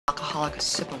alcoholic a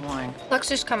sip of wine.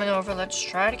 Lexie's coming over. Let's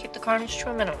try to keep the carnage to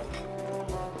a minimum.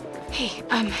 Hey,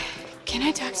 can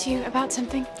I talk to you about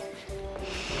something?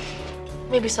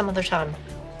 Maybe some other time.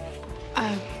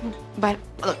 But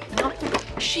Look,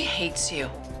 she hates you,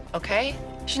 okay?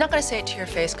 She's not gonna say it to your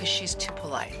face because she's too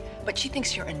polite, but she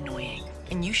thinks you're annoying.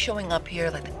 And you showing up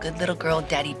here like the good little girl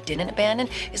Daddy didn't abandon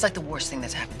is like the worst thing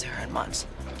that's happened to her in months.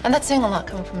 And that's saying a lot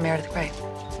coming from Meredith Grey.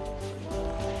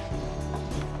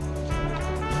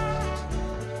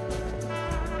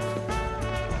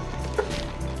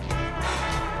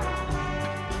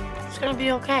 It's gonna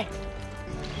be okay.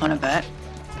 Wanna bet?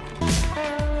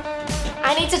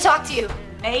 I need to talk to you.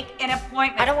 Make an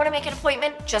appointment. I don't want to make an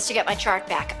appointment just to get my chart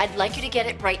back. I'd like you to get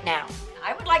it right now.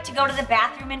 I would like to go to the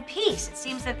bathroom in peace. It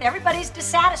seems that everybody's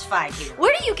dissatisfied here.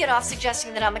 Where do you get off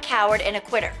suggesting that I'm a coward and a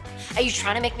quitter? Are you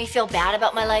trying to make me feel bad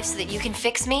about my life so that you can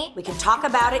fix me? We can talk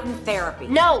about it in therapy.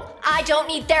 No, I don't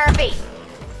need therapy.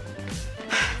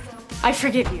 I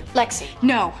forgive you. Lexie.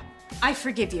 No, I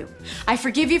forgive you. I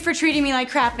forgive you for treating me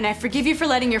like crap, and I forgive you for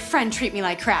letting your friend treat me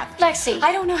like crap. Lexie.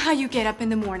 I don't know how you get up in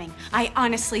the morning. I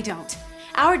honestly don't.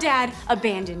 Our dad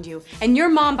abandoned you, and your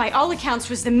mom, by all accounts,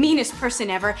 was the meanest person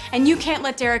ever, and you can't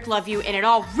let Derek love you, and it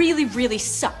all really, really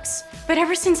sucks. But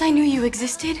ever since I knew you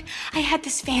existed, I had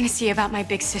this fantasy about my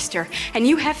big sister, and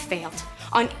you have failed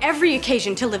on every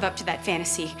occasion to live up to that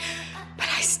fantasy. But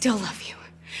I still love you,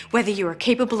 whether you are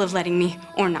capable of letting me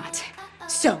or not.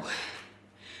 So,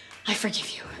 I forgive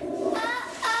you.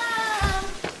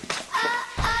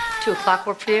 2 o'clock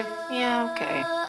work for you? Yeah, okay.